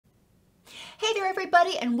Hey there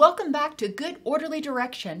everybody, and welcome back to Good Orderly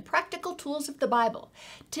Direction, Practical Tools of the Bible.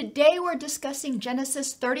 Today we're discussing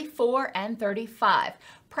Genesis 34 and 35,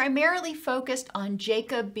 primarily focused on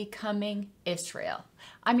Jacob becoming Israel.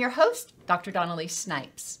 I'm your host, Dr. Donnelly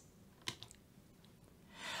Snipes.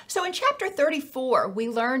 So in chapter 34, we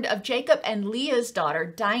learned of Jacob and Leah's daughter,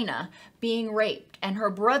 Dinah, being raped, and her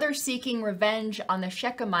brother seeking revenge on the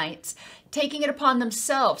Shechemites, taking it upon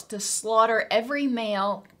themselves to slaughter every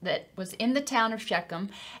male that was in the town of Shechem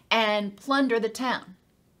and plunder the town.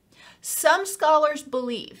 Some scholars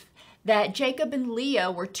believe that Jacob and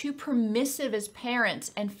Leah were too permissive as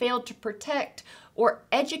parents and failed to protect or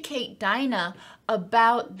educate Dinah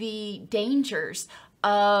about the dangers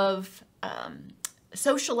of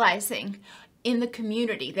socializing in the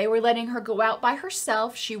community. They were letting her go out by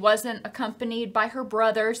herself. She wasn't accompanied by her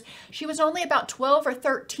brothers. She was only about 12 or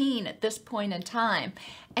 13 at this point in time.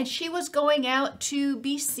 And she was going out to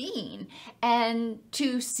be seen and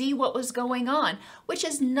to see what was going on, which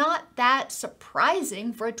is not that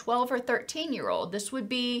surprising for a 12 or 13-year-old. This would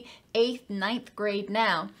be 8th, 9th grade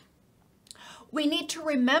now. We need to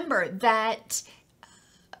remember that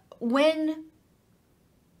when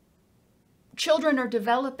children are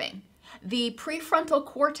developing, the prefrontal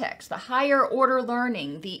cortex, the higher order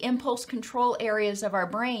learning, the impulse control areas of our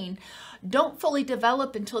brain don't fully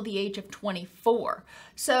develop until the age of 24.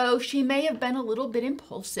 So she may have been a little bit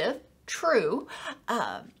impulsive, true,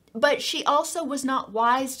 but she also was not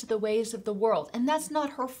wise to the ways of the world, and that's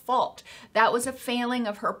not her fault. That was a failing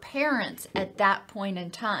of her parents at that point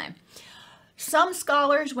in time. Some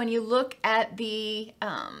scholars, when you look at the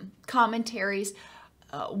commentaries,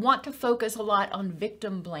 want to focus a lot on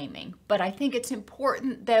victim blaming, but I think it's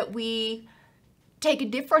important that we take a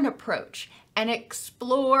different approach and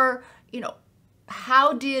explore,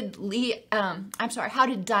 how did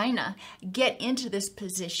Dinah get into this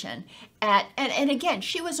position and again,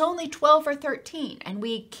 she was only 12 or 13, and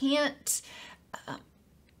we can't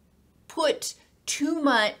put too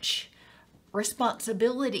much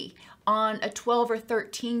responsibility on a 12 or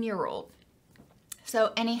 13-year-old.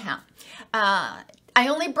 So anyhow, I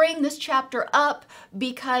only bring this chapter up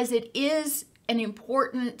because it is an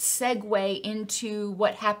important segue into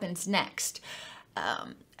what happens next.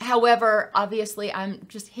 However, obviously, I'm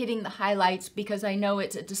just hitting the highlights because I know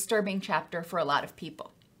it's a disturbing chapter for a lot of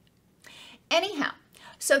people. Anyhow,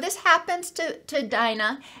 so this happens to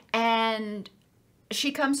Dinah, and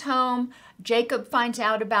she comes home. Jacob finds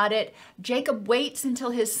out about it. Jacob waits until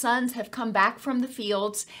his sons have come back from the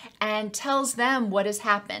fields and tells them what has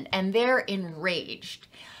happened, and they're enraged.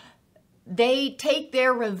 They take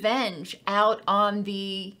their revenge out on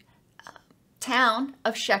the town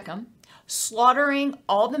of Shechem, slaughtering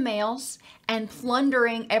all the males and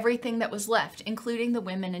plundering everything that was left, including the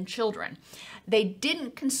women and children. They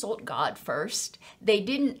didn't consult God first. They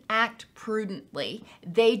didn't act prudently.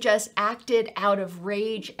 They just acted out of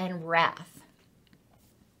rage and wrath.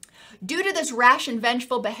 Due to this rash and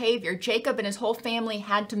vengeful behavior, Jacob and his whole family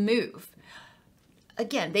had to move.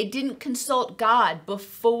 Again, they didn't consult God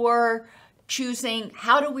before choosing,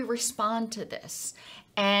 how do we respond to this?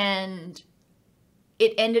 And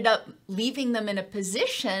it ended up leaving them in a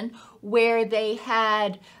position where they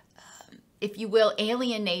had, if you will,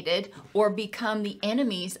 alienated or become the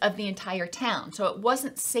enemies of the entire town. So it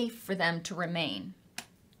wasn't safe for them to remain.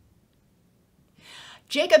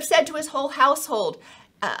 Jacob said to his whole household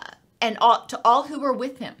and to all who were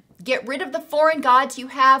with him, "Get rid of the foreign gods you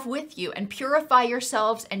have with you and purify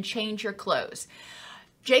yourselves and change your clothes."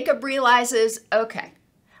 Jacob realizes, okay,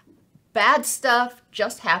 bad stuff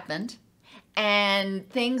just happened and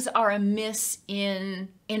things are amiss in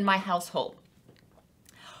my household.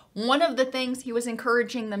 One of the things he was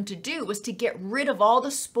encouraging them to do was to get rid of all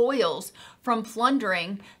the spoils from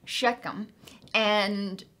plundering Shechem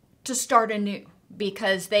and to start anew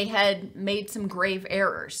because they had made some grave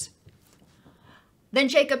errors. Then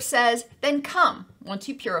Jacob says, "Then come, once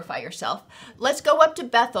you purify yourself, let's go up to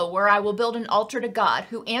Bethel, where I will build an altar to God,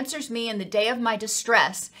 who answers me in the day of my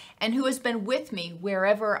distress, and who has been with me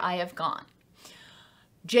wherever I have gone."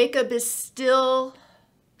 Jacob is still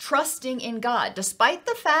trusting in God, despite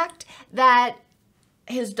the fact that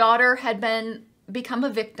his daughter had become a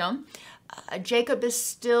victim. Jacob is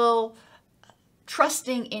still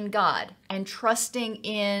trusting in God and trusting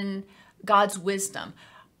in God's wisdom.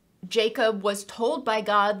 Jacob was told by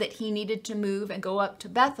God that he needed to move and go up to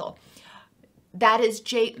Bethel. That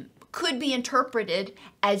could be interpreted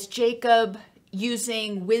as Jacob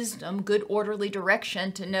using wisdom, good orderly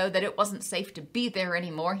direction, to know that it wasn't safe to be there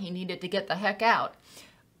anymore. He needed to get the heck out.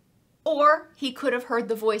 Or he could have heard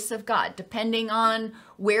the voice of God, depending on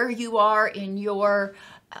where you are in your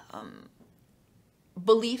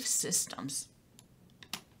belief systems.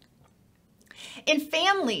 In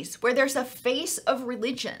families where there's a face of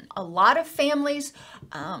religion, a lot of families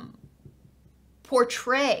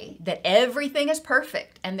portray that everything is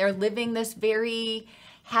perfect and they're living this very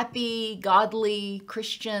happy, godly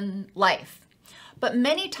Christian life. But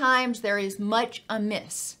many times there is much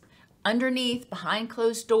amiss. Underneath, behind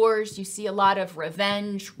closed doors, you see a lot of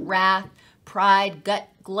revenge, wrath, pride,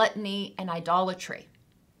 gluttony, and idolatry.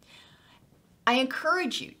 I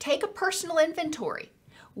encourage you, take a personal inventory.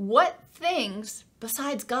 What things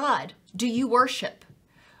besides God do you worship?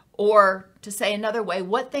 Or to say another way,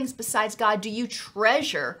 what things besides God do you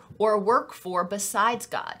treasure or work for besides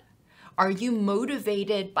God? Are you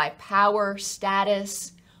motivated by power,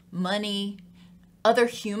 status, money, other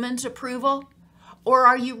humans' approval? Or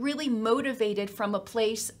are you really motivated from a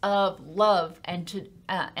place of love and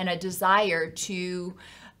a desire to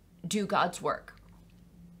do God's work?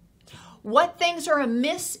 What things are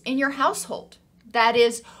amiss in your household? That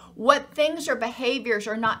is, what things or behaviors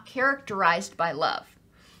are not characterized by love?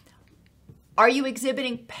 Are you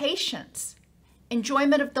exhibiting patience,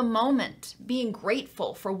 enjoyment of the moment, being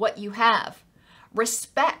grateful for what you have,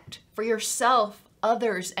 respect for yourself,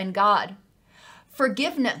 others, and God,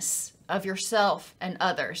 forgiveness of yourself and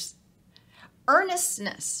others,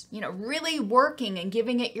 earnestness, really working and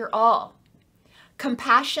giving it your all,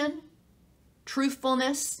 compassion,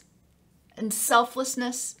 truthfulness, and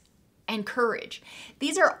selflessness, and courage.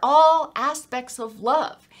 These are all aspects of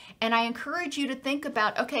love. And I encourage you to think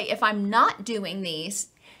about, okay, if I'm not doing these,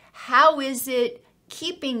 how is it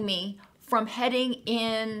keeping me from heading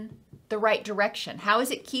in the right direction? How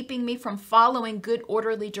is it keeping me from following good,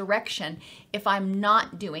 orderly direction if I'm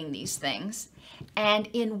not doing these things? And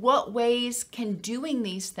in what ways can doing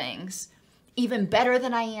these things, even better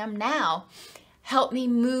than I am now, help me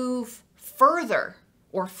move further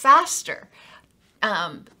or faster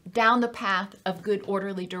down the path of good,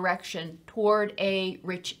 orderly direction toward a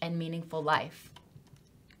rich and meaningful life?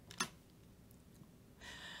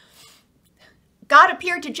 God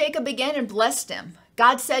appeared to Jacob again and blessed him.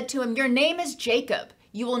 God said to him, "Your name is Jacob.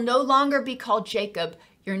 You will no longer be called Jacob.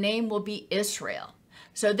 Your name will be Israel."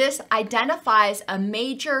 So this identifies a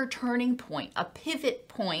major turning point, a pivot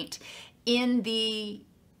point in the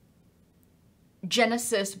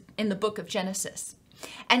book of Genesis.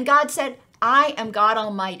 And God said, "I am God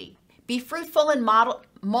Almighty. Be fruitful and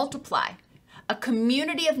multiply. A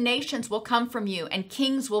community of nations will come from you, and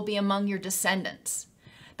kings will be among your descendants.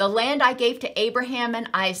 The land I gave to Abraham and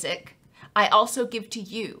Isaac, I also give to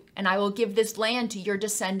you, and I will give this land to your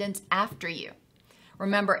descendants after you."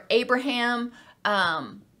 Remember, Abraham,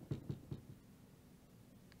 the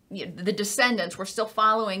descendants were still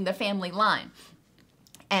following the family line.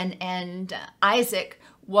 And Isaac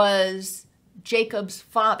was Jacob's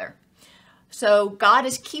father. So God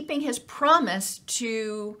is keeping his promise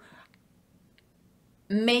to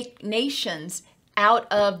make nations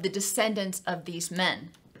out of the descendants of these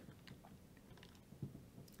men.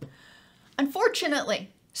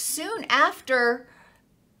 Unfortunately, soon after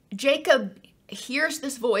Jacob hears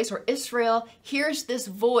this voice, or Israel hears this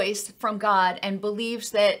voice from God and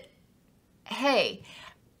believes that, hey,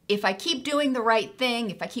 if I keep doing the right thing,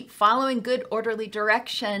 if I keep following good, orderly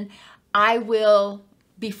direction, I will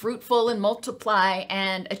be fruitful and multiply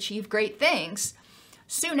and achieve great things.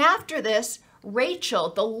 Soon after this, Rachel,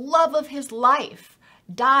 the love of his life,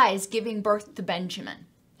 dies giving birth to Benjamin,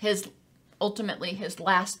 ultimately his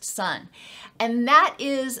last son. And that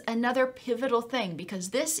is another pivotal thing, because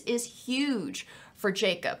this is huge for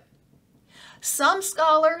Jacob. Some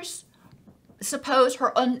scholars suppose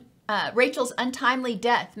Rachel's untimely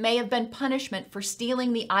death may have been punishment for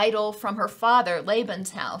stealing the idol from her father,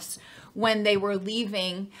 Laban's house, when they were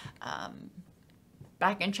leaving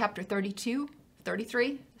back in chapter 32,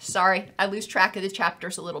 33. Sorry, I lose track of the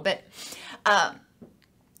chapters a little bit.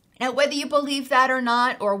 Now, whether you believe that or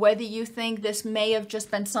not, or whether you think this may have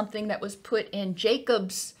just been something that was put in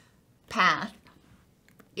Jacob's path,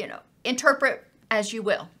 interpret as you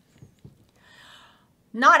will.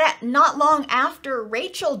 Not long after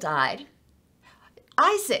Rachel died,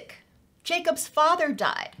 Isaac, Jacob's father,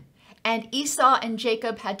 died, and Esau and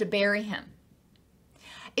Jacob had to bury him.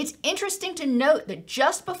 It's interesting to note that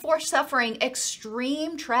just before suffering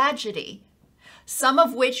extreme tragedy, some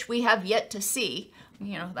of which we have yet to see,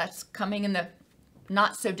 that's coming in the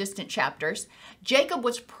not so distant chapters, Jacob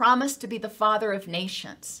was promised to be the father of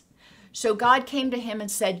nations. So God came to him and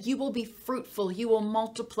said, "You will be fruitful, you will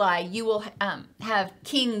multiply, you will have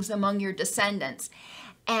kings among your descendants."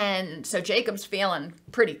 And so Jacob's feeling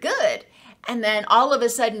pretty good. And then all of a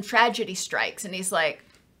sudden tragedy strikes and he's like,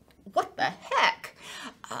 what the heck?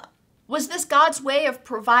 Was this God's way of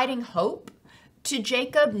providing hope to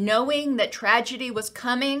Jacob, knowing that tragedy was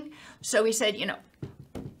coming? So he said,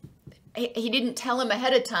 he didn't tell him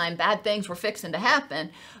ahead of time bad things were fixing to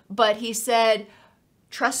happen, but he said,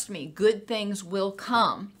 trust me, good things will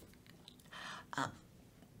come.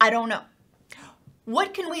 I don't know.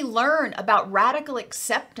 What can we learn about radical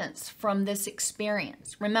acceptance from this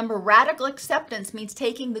experience? Remember, radical acceptance means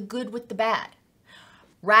taking the good with the bad.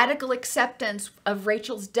 Radical acceptance of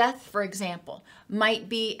Rachel's death, for example, might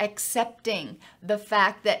be accepting the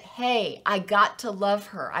fact that, hey, I got to love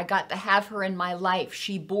her. I got to have her in my life.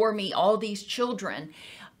 She bore me all these children.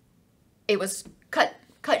 It was cut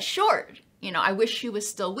short. I wish she was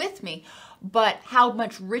still with me, but how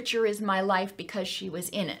much richer is my life because she was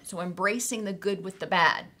in it. So embracing the good with the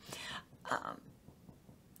bad.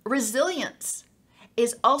 Resilience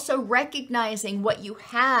is also recognizing what you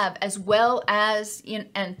have as well as,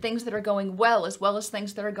 and things that are going well as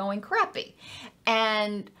things that are going crappy.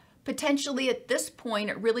 And potentially at this point,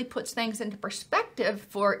 it really puts things into perspective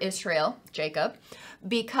for Israel, Jacob,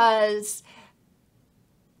 because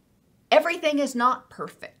everything is not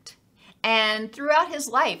perfect. And throughout his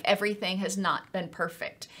life, everything has not been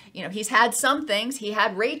perfect. He's had some things. He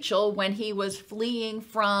had Rachel when he was fleeing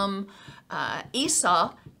from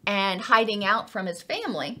Esau and hiding out from his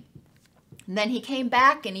family. And then he came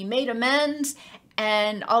back and he made amends,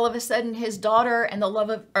 and all of a sudden his daughter and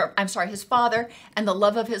his father and the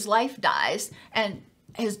love of his life dies, and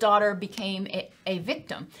his daughter became a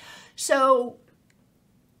victim. So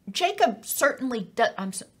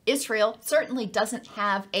Israel certainly doesn't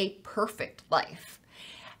have a perfect life.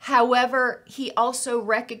 However, he also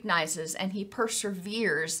recognizes and he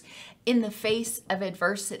perseveres in the face of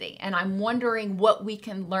adversity. And I'm wondering what we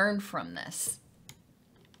can learn from this.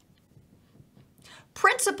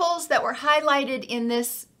 Principles that were highlighted in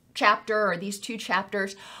this chapter, or these two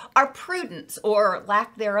chapters, are prudence or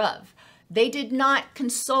lack thereof. They did not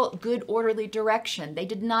consult good orderly direction. They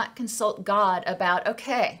did not consult God about,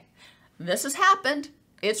 okay, this has happened.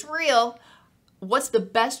 It's real. What's the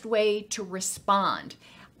best way to respond?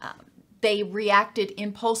 They reacted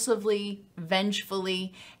impulsively,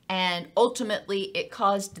 vengefully, and ultimately it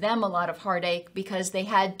caused them a lot of heartache because they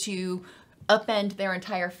had to upend their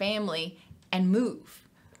entire family and move.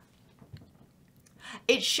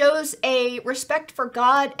 It shows a respect for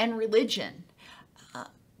God and religion.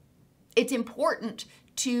 It's important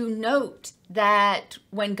to note that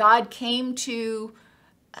when God came to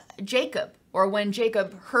Jacob, or when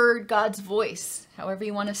Jacob heard God's voice, however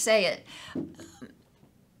you want to say it,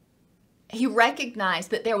 he recognized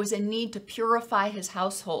that there was a need to purify his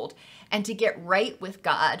household and to get right with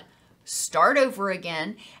God, start over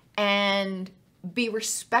again, and be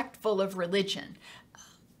respectful of religion.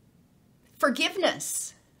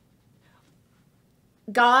 Forgiveness.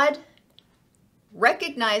 God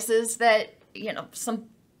recognizes that,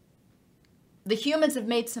 the humans have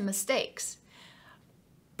made some mistakes.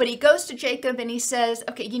 But he goes to Jacob and he says,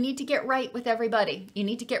 okay, you need to get right with everybody. You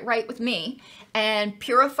need to get right with me and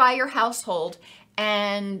purify your household,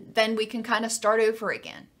 and then we can kind of start over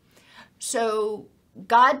again. So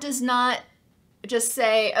God does not just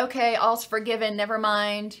say, okay, all's forgiven, never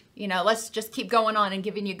mind. Let's just keep going on and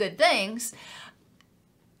giving you good things.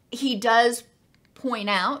 He does point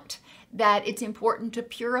out that it's important to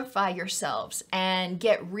purify yourselves and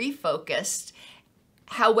get refocused.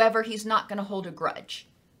 However, he's not going to hold a grudge.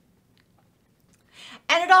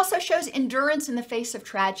 And it also shows endurance in the face of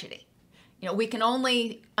tragedy. We can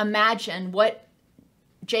only imagine what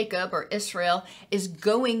Jacob or Israel is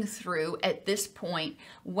going through at this point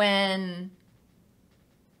when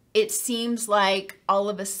it seems like all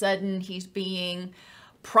of a sudden he's being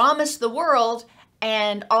promised the world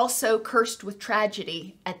and also cursed with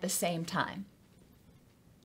tragedy at the same time.